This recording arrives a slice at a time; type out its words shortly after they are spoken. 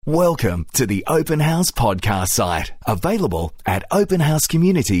Welcome to the Open House podcast site, available at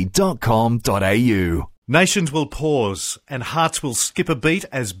openhousecommunity.com.au. Nations will pause and hearts will skip a beat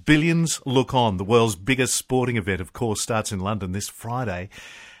as billions look on. The world's biggest sporting event, of course, starts in London this Friday.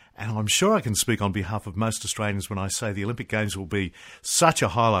 And I'm sure I can speak on behalf of most Australians when I say the Olympic Games will be such a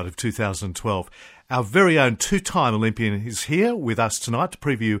highlight of 2012. Our very own two-time Olympian is here with us tonight to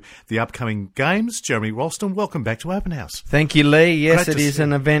preview the upcoming Games. Jeremy Rolleston, welcome back to Open House. Thank you, Lee. Yes, it is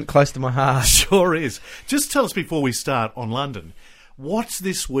an event close to my heart. Sure is. Just tell us before we start on London, what's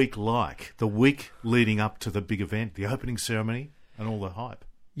this week like, the week leading up to the big event, the opening ceremony and all the hype?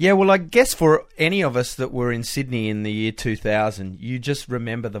 Yeah, well, I guess for any of us that were in Sydney in the year 2000, you just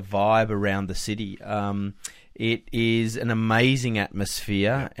remember the vibe around the city. It is an amazing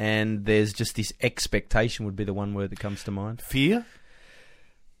atmosphere, and there's just this expectation would be the one word that comes to mind. Fear?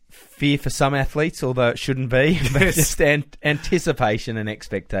 Fear for some athletes, although it shouldn't be, but just anticipation and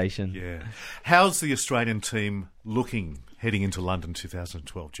expectation. Yeah. How's the Australian team looking heading into London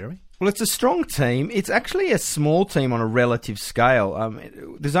 2012, Jerry? Well, it's a strong team. It's actually a small team on a relative scale.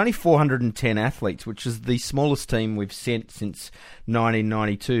 There's only 410 athletes, which is the smallest team we've sent since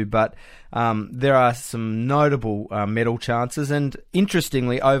 1992. But there are some notable medal chances. And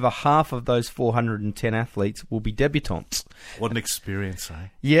interestingly, over half of those 410 athletes will be debutantes. What an experience, eh?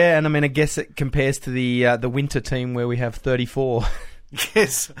 Yeah, and I guess it compares to the winter team where we have 34.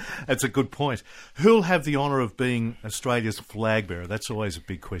 Yes, that's a good point. Who'll have the honour of being Australia's flag bearer? That's always a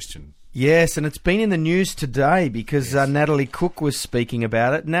big question. Yes, and it's been in the news today because Natalie Cook was speaking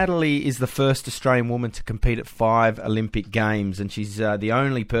about it. Natalie is the first Australian woman to compete at 5 Olympic Games, and she's the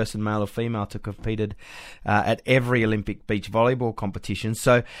only person, male or female, to have competed at every Olympic beach volleyball competition.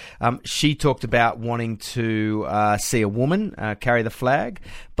 So she talked about wanting to see a woman carry the flag,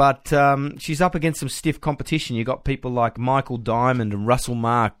 but she's up against some stiff competition. You've got people like Michael Diamond and Russell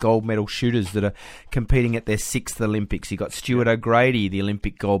Mark, gold medal shooters, that are competing at their 6th Olympics. You've got Stuart O'Grady, the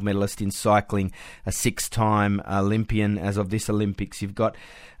Olympic gold medalist in cycling, a 6-time Olympian as of this Olympics. You've got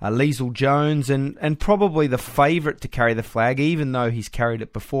Liesl Jones, and probably the favourite to carry the flag, even though he's carried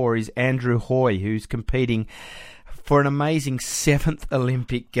it before, is Andrew Hoy, who's competing for an amazing 7th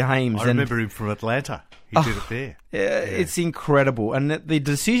Olympic Games. I remember him from Atlanta. He did it there. It's incredible. And the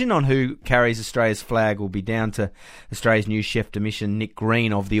decision on who carries Australia's flag will be down to Australia's new chef de mission, Nick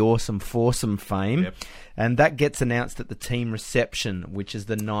Green, of the Awesome Foursome fame. Yep. And that gets announced at the team reception, which is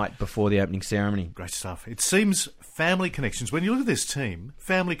the night before the opening ceremony. Great stuff. It seems family connections, when you look at this team,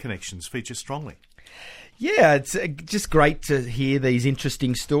 family connections feature strongly. Yeah, it's just great to hear these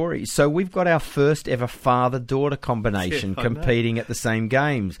interesting stories. So we've got our first ever father-daughter combination competing at the same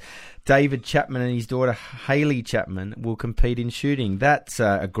games. David Chapman and his daughter Hayley Chapman will compete in shooting. That's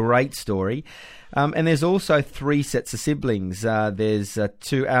a great story. And there's also 3 sets of siblings. There's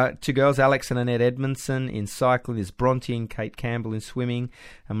two girls, Alex and Annette Edmondson, in cycling. There's Bronte and Kate Campbell in swimming,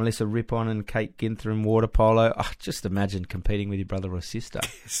 and Melissa Rippon and Kate Ginther in water polo. Oh, just imagine competing with your brother or sister.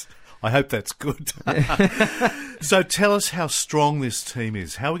 Yes. I hope that's good. So tell us how strong this team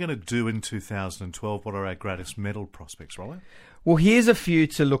is. How are we going to do in 2012? What are our greatest medal prospects, Rollo? Well, here's a few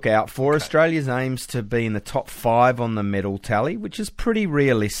to look out for. Okay. Australia's aims to be in the top 5 on the medal tally, which is pretty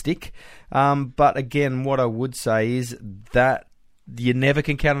realistic. But again, what I would say is that you never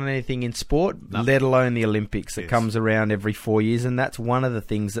can count on anything in sport, let alone the Olympics. It comes around every 4 years, and that's one of the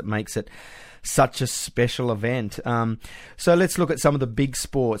things that makes it such a special event. So let's look at some of the big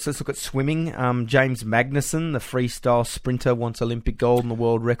sports. Let's look at swimming. James Magnussen, the freestyle sprinter, wants Olympic gold and the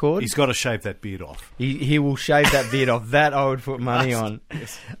world record. He's got to shave that beard off. He will shave that beard off. That I would put money on.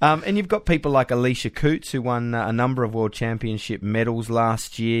 Yes. And you've got people like Alicia Coots, who won a number of world championship medals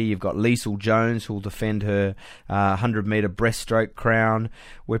last year. You've got Liesl Jones, who will defend her 100-metre breaststroke crown.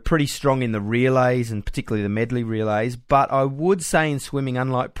 We're pretty strong in the relays, and particularly the medley relays. But I would say in swimming,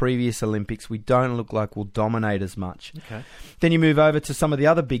 unlike previous Olympics, we don't look like we'll dominate as much. Okay. Then you move over to some of the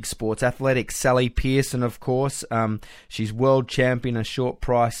other big sports. Athletics, Sally Pearson, of course. She's world champion, a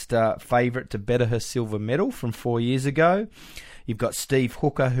short-priced favourite to better her silver medal from 4 years ago. You've got Steve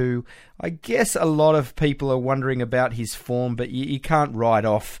Hooker, who I guess a lot of people are wondering about his form, but you can't write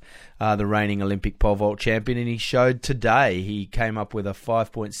off the reigning Olympic pole vault champion, and he showed today. He came up with a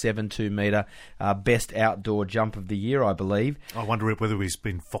 5.72 metre best outdoor jump of the year, I believe. I wonder whether he's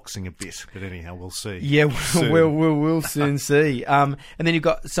been foxing a bit, but anyhow, we'll see. Yeah, we'll soon see. And then you've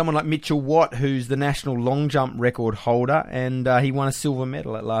got someone like Mitchell Watt, who's the national long jump record holder, and he won a silver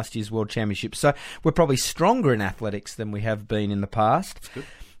medal at last year's World Championship. So we're probably stronger in athletics than we have been in the past. That's good.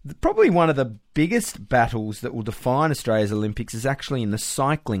 Probably one of the biggest battles that will define Australia's Olympics is actually in the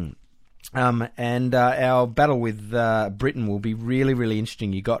cycling. And our battle with Britain will be really, really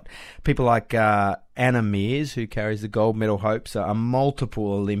interesting. You got people like Anna Mears, who carries the gold medal hopes, a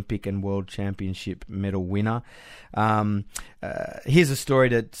multiple Olympic and World Championship medal winner. Here's a story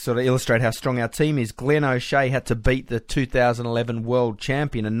to sort of illustrate how strong our team is. Glenn O'Shea had to beat the 2011 world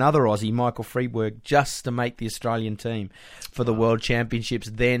champion, another Aussie, Michael Freeberg, just to make the Australian team for the World Championships.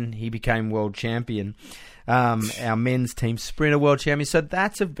 Then he became world champion. Our men's team sprinter world champion. So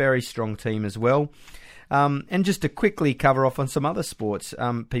that's a very strong team as well. And just to quickly cover off on some other sports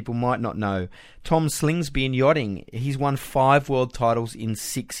people might not know, Tom Slingsby in yachting, he's won 5 world titles in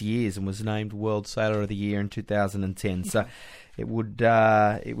 6 years and was named World Sailor of the Year in 2010. So it would be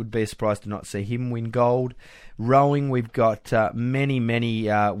a surprise to not see him win gold. Rowing, we've got many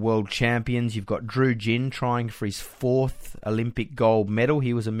world champions. You've got Drew Ginn trying for his 4th Olympic gold medal.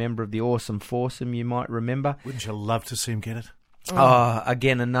 He was a member of the Awesome Foursome, you might remember. Wouldn't you love to see him get it?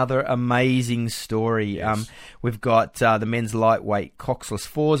 Again, another amazing story. Yes. We've got the men's lightweight coxless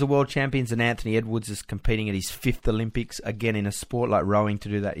fours are world champions, and Anthony Edwards is competing at his 5th Olympics. Again, in a sport like rowing, to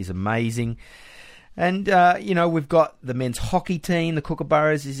do that is amazing. And, we've got the men's hockey team. The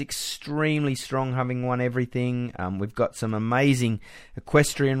Kookaburras is extremely strong, having won everything. We've got some amazing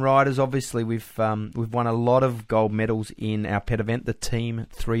equestrian riders. Obviously, we've won a lot of gold medals in our pet event, the team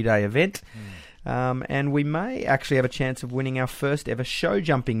 3-day event. And we may actually have a chance of winning our first ever show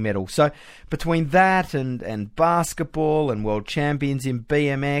jumping medal. So between that and basketball and world champions in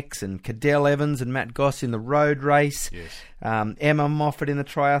BMX and Cadell Evans and Matt Goss in the road race, yes. Emma Moffat in the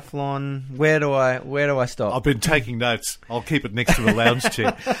triathlon, where do I stop? I've been taking notes. I'll keep it next to the lounge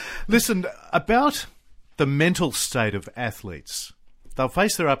chair. Listen, about the mental state of athletes, they'll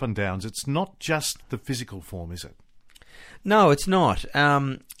face their up and downs. It's not just the physical form, is it? No, it's not.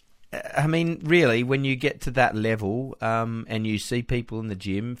 I mean, really, when you get to that level and you see people in the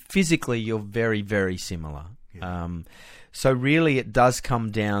gym, physically you're very, very similar. Yeah. So really it does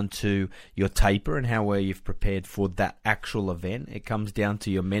come down to your taper and how well you've prepared for that actual event. It comes down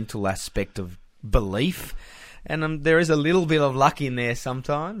to your mental aspect of belief. And there is a little bit of luck in there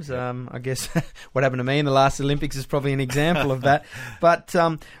sometimes. I guess what happened to me in the last Olympics is probably an example of that. But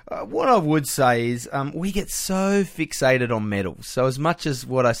what I would say is we get so fixated on medals. So as much as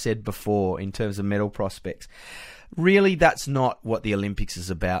what I said before in terms of medal prospects, really that's not what the Olympics is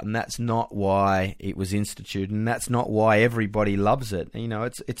about, and that's not why it was instituted, and that's not why everybody loves it. You know,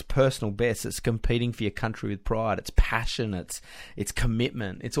 it's personal best. It's competing for your country with pride. It's passion. It's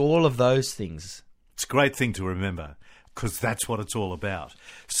commitment. It's all of those things. It's a great thing to remember because that's what it's all about.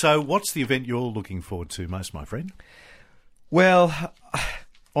 So what's the event you're looking forward to most, my friend? Well,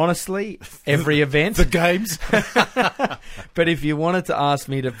 honestly, every event. The games. But if you wanted to ask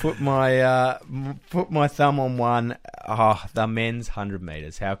me to put my thumb on one, the men's 100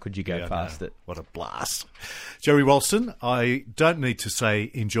 metres. How could you go past it? What a blast. Jerry Rolleston, I don't need to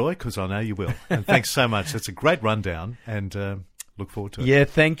say enjoy because I know you will. And thanks so much. That's a great rundown and look forward to it. Yeah,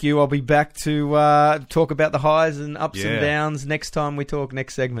 thank you. I'll be back to talk about the highs and ups and downs next time we talk,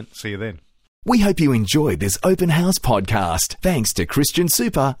 next segment. See you then. We hope you enjoyed this Open House podcast, thanks to Christian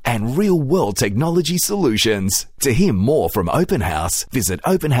Super and Real World Technology Solutions. To hear more from Open House, visit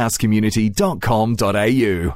openhousecommunity.com.au.